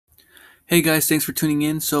Hey guys, thanks for tuning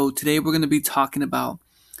in. So today we're going to be talking about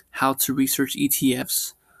how to research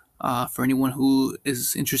ETFs. For anyone who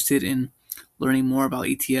is interested in learning more about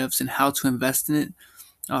ETFs and how to invest in it,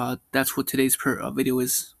 that's what today's video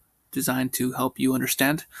is designed to help you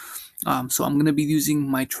understand. So I'm going to be using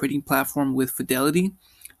my trading platform with Fidelity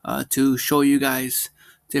to show you guys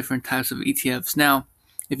different types of ETFs. Now,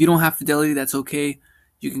 if you don't have Fidelity, that's okay.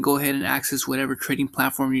 You can go ahead and access whatever trading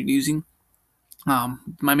platform you're using.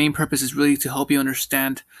 My main purpose is really to help you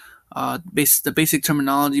understand the basic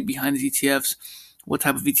terminology behind these ETFs, what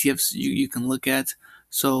type of ETFs you can look at.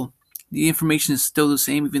 So the information is still the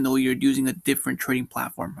same, even though you're using a different trading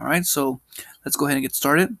platform. All right, so let's go ahead and get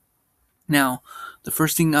started. Now, the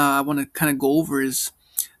first thing I want to kind of go over is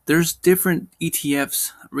there's different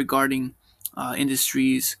ETFs regarding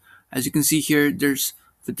industries. As you can see here, there's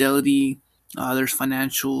Fidelity, there's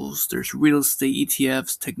financials, there's real estate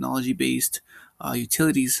ETFs, technology based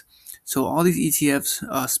utilities. So all these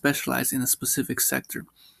ETFs specialize in a specific sector.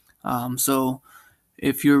 So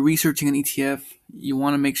if you're researching an ETF, you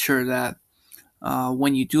want to make sure that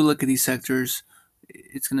when you do look at these sectors,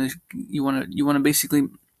 you want to basically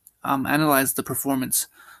analyze the performance.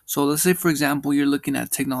 So let's say, for example, you're looking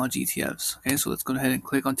at technology ETFs. Okay, so let's go ahead and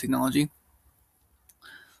click on technology.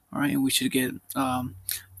 All right, and we should get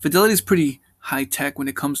Fidelity is pretty high tech when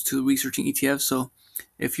it comes to researching ETFs. So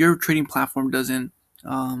if your trading platform doesn't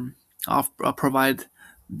provide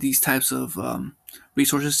these types of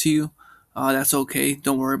resources to you, that's okay.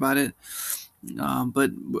 Don't worry about it. But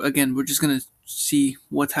again, we're just gonna see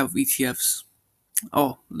what type of ETFs.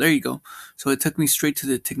 Oh, there you go. So it took me straight to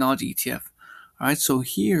the technology ETF. All right, so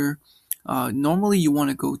here, normally you want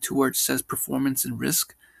to go to where it says performance and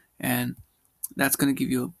risk, and that's going to give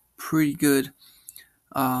you a pretty good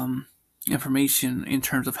information in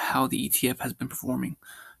terms of how the ETF has been performing.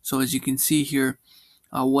 So as you can see here,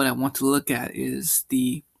 what I want to look at is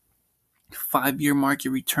the 5-year market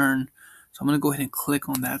return. So I'm going to go ahead and click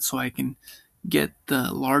on that so I can get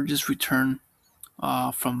the largest return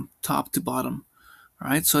from top to bottom. All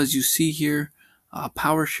right, so as you see here,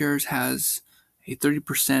 PowerShares has a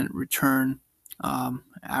 30% return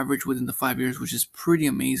average within the 5 years, which is pretty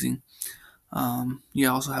amazing. You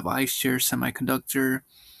also have iShares, Semiconductor,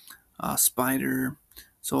 Spider.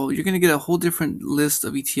 So you're going to get a whole different list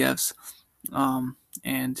of ETFs,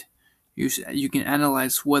 and you can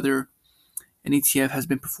analyze whether an ETF has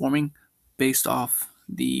been performing based off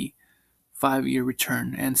the 5-year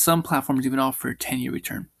return, and some platforms even offer a 10-year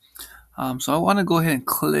return. So I want to go ahead and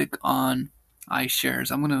click on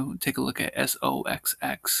iShares. I'm going to take a look at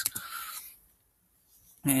SOXX,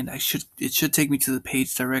 and it should take me to the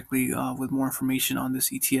page directly with more information on this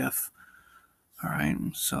ETF. All right,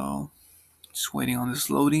 so just waiting on this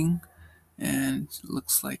loading, and it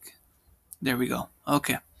looks like there we go.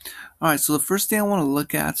 Okay, all right. So the first thing I want to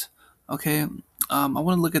look at, okay, I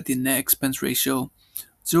want to look at the net expense ratio,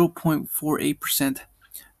 0.48%.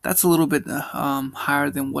 That's a little bit higher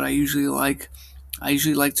than what I usually like. I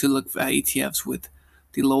usually like to look at ETFs with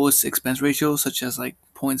the lowest expense ratio, such as like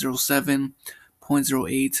 0.07,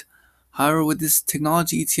 0.08. However, with this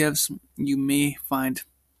technology ETFs, you may find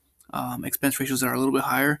expense ratios that are a little bit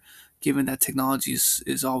higher, given that technology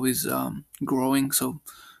is always growing. So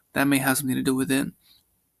that may have something to do with it.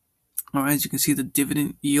 All right, as you can see, the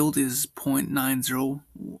dividend yield is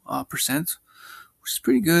 0.90%, which is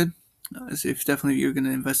pretty good. If definitely you're going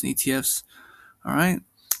to invest in ETFs. All right.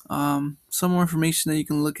 Some more information that you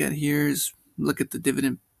can look at here is look at the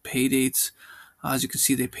dividend pay dates. As you can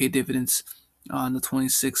see, they pay dividends on the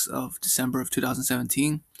 26th of December of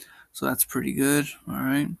 2017. So that's pretty good. All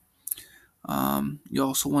right. You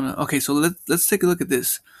also want to, okay, so let's take a look at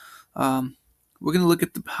this. We're going to look at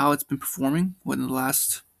how it's been performing within the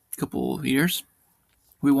last couple of years.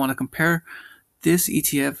 We want to compare this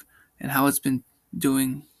ETF and how it's been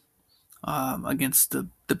doing against the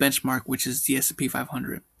benchmark, which is the S&P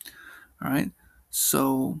 500. All right.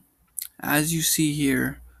 So as you see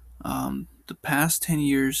here, the past 10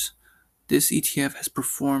 years, this ETF has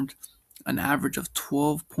performed an average of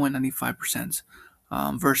 12.95%,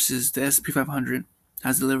 versus the S&P 500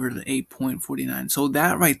 has delivered an 8.49. So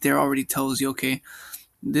that right there already tells you, okay,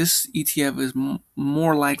 this ETF is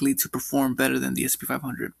more likely to perform better than the S&P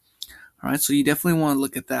 500. All right. So you definitely want to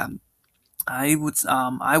look at that.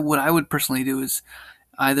 What I would personally do is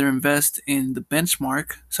either invest in the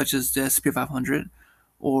benchmark, such as the S&P 500,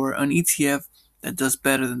 or an ETF that does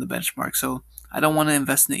better than the benchmark. So I don't want to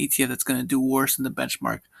invest in an ETF that's going to do worse than the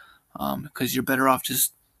benchmark, because you're better off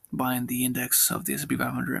just buying the index of the S&P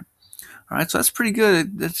 500. All right, so that's pretty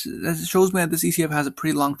good. That shows me that this ETF has a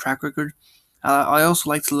pretty long track record. I also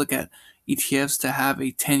like to look at ETFs that have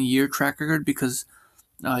a 10-year track record because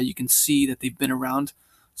you can see that they've been around.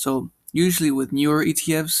 So usually with newer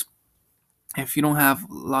ETFs, if you don't have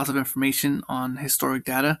lots of information on historic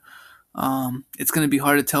data, it's going to be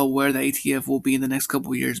hard to tell where that ETF will be in the next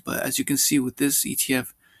couple of years. But as you can see with this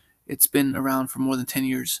ETF, it's been around for more than 10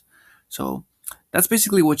 years. So that's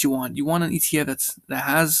basically what you want. You want an ETF that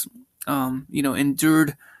has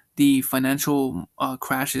endured the financial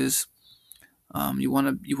crashes. You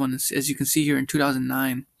want to, as you can see here, in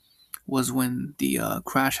 2009 was when the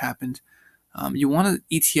crash happened. You want an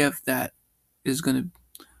ETF that is going to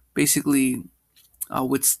basically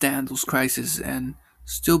withstand those crises and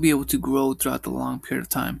still be able to grow throughout the long period of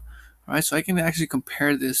time. All right, so I can actually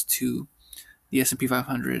compare this to the S&P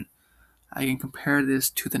 500. I can compare this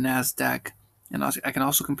to the NASDAQ, and I can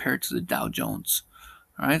also compare it to the Dow Jones.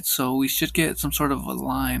 All right, so we should get some sort of a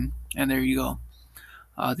line, and there you go.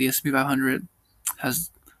 The S&P 500 has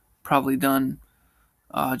probably done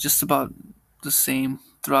just about the same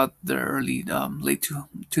throughout the early late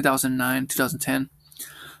 2009, 2010.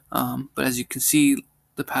 But as you can see,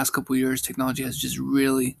 the past couple years, technology has just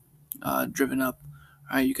really driven up.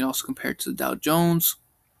 All right, you can also compare it to the Dow Jones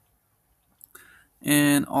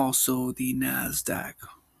and also the NASDAQ.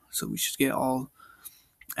 So we should get all,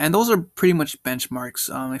 and those are pretty much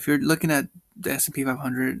benchmarks. If you're looking at the S&P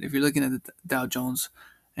 500, if you're looking at the Dow Jones,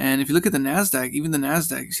 and if you look at the NASDAQ, even the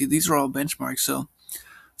NASDAQ, you see these are all benchmarks.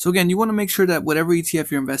 So again, you want to make sure that whatever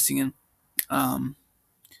ETF you're investing in,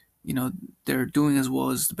 they're doing as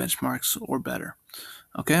well as the benchmarks or better.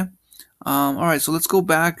 Okay. All right. So let's go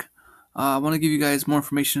back. I want to give you guys more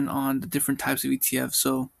information on the different types of ETFs.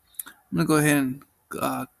 So I'm going to go ahead and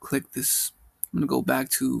click this. I'm going to go back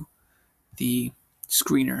to the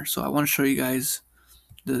screener. So I want to show you guys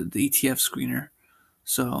the ETF screener.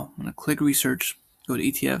 So I'm going to click research, go to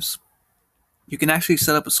ETFs. You can actually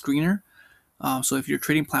set up a screener. So if your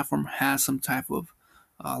trading platform has some type of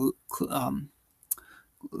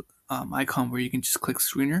icon where you can just click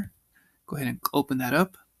screener, go ahead and open that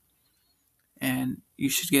up, and you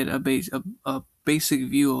should get a basic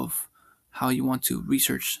view of how you want to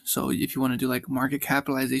research. So if you want to do like market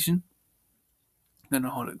capitalization, then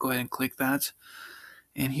go ahead and click that,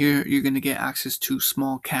 and here you're going to get access to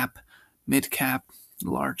small cap, mid cap,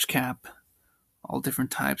 large cap, all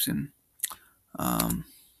different types, and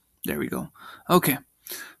there we go. Okay,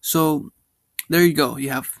 so there you go.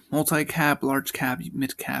 You have multi-cap, large cap,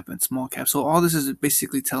 mid-cap, and small cap. So all this is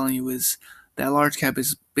basically telling you is that large cap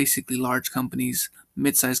is basically large companies,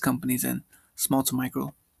 mid-sized companies, and small to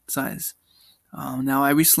micro size. Now,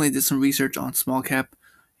 I recently did some research on small cap,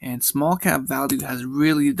 and small cap value has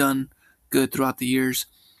really done good throughout the years.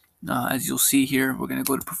 As you'll see here, we're going to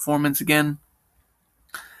go to performance again,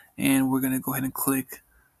 and we're going to go ahead and click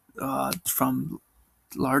from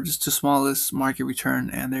largest to smallest market return,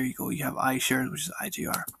 and there you go. You have iShares, which is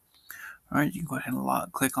IJR. All right, you can go ahead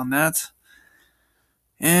and click on that,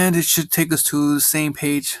 and it should take us to the same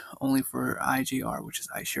page, only for IJR, which is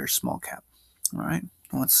iShares small cap. All right,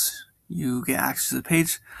 once you get access to the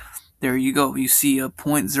page, there you go. You see a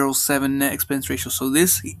 0.07 net expense ratio. So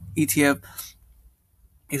this ETF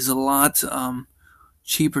is a lot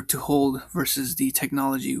cheaper to hold versus the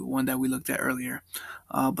technology one that we looked at earlier.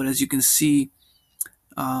 But as you can see,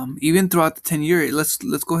 even throughout the 10-year, let's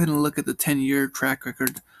go ahead and look at the 10-year track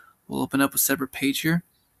record. We'll open up a separate page here.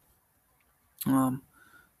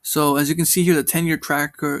 So as you can see here, the 10-year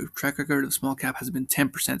track record of small cap has been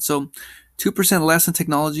 10%. So 2% less than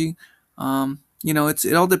technology.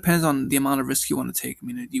 It all depends on the amount of risk you want to take. I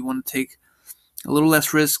mean, do you want to take a little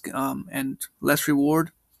less risk and less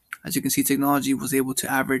reward? As you can see, technology was able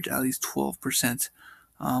to average at least 12%.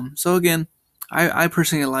 So again, I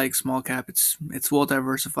personally like small cap. It's well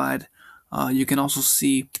diversified. You can also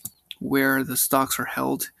see where the stocks are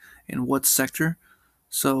held in what sector.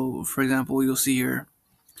 So, for example, you'll see here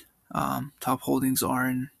top holdings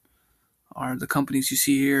are the companies you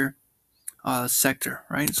see here. Sector,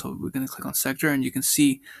 right? So we're going to click on sector, and you can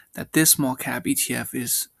see that this small cap ETF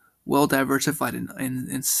is well diversified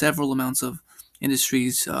in several amounts of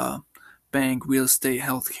industries: bank, real estate,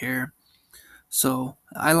 healthcare. So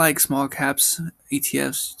I like small caps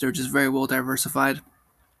ETFs. They're just very well diversified.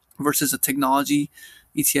 Versus a technology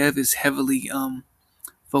ETF is heavily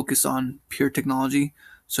focused on pure technology.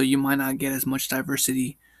 So you might not get as much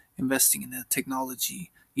diversity investing in a technology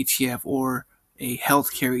ETF or a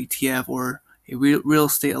healthcare ETF or a real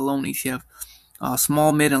estate alone ETF.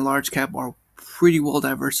 Small, mid, and large cap are pretty well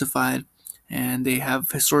diversified, and they have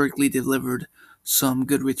historically delivered some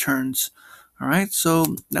good returns. All right,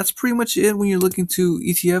 so that's pretty much it when you're looking to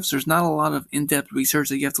ETFs. There's not a lot of in-depth research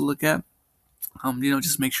that you have to look at.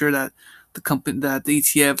 Just make sure that the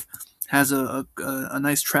ETF has a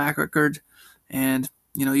nice track record, and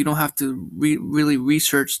you don't have to really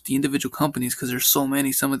research the individual companies because there's so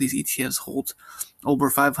many. Some of these ETFs hold over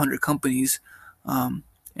 500 companies.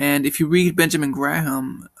 And if you read Benjamin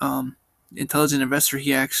Graham, Intelligent Investor,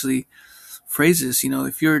 he actually phrases,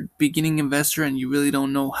 if you're a beginning investor and you really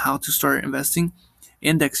don't know how to start investing,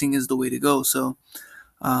 indexing is the way to go. So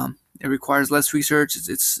it requires less research.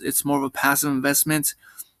 It's more of a passive investment.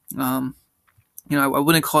 I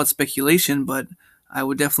wouldn't call it speculation, but I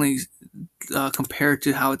would definitely compare it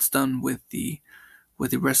to how it's done with the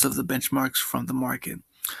rest of the benchmarks from the market.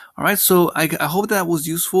 All right, so I hope that was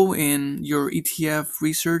useful in your ETF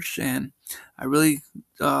research, and I really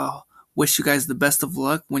wish you guys the best of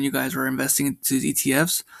luck when you guys are investing into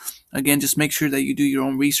ETFs. Again, just make sure that you do your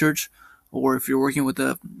own research, or if you're working with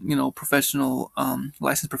a professional,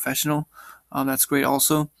 licensed professional, that's great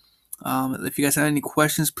also. If you guys have any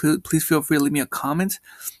questions, please feel free to leave me a comment.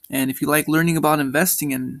 And if you like learning about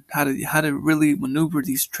investing and how to really maneuver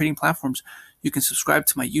these trading platforms, you can subscribe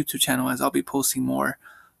to my YouTube channel, as I'll be posting more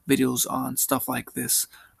videos on stuff like this.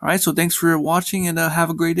 All right, so thanks for watching, and have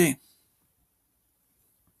a great day.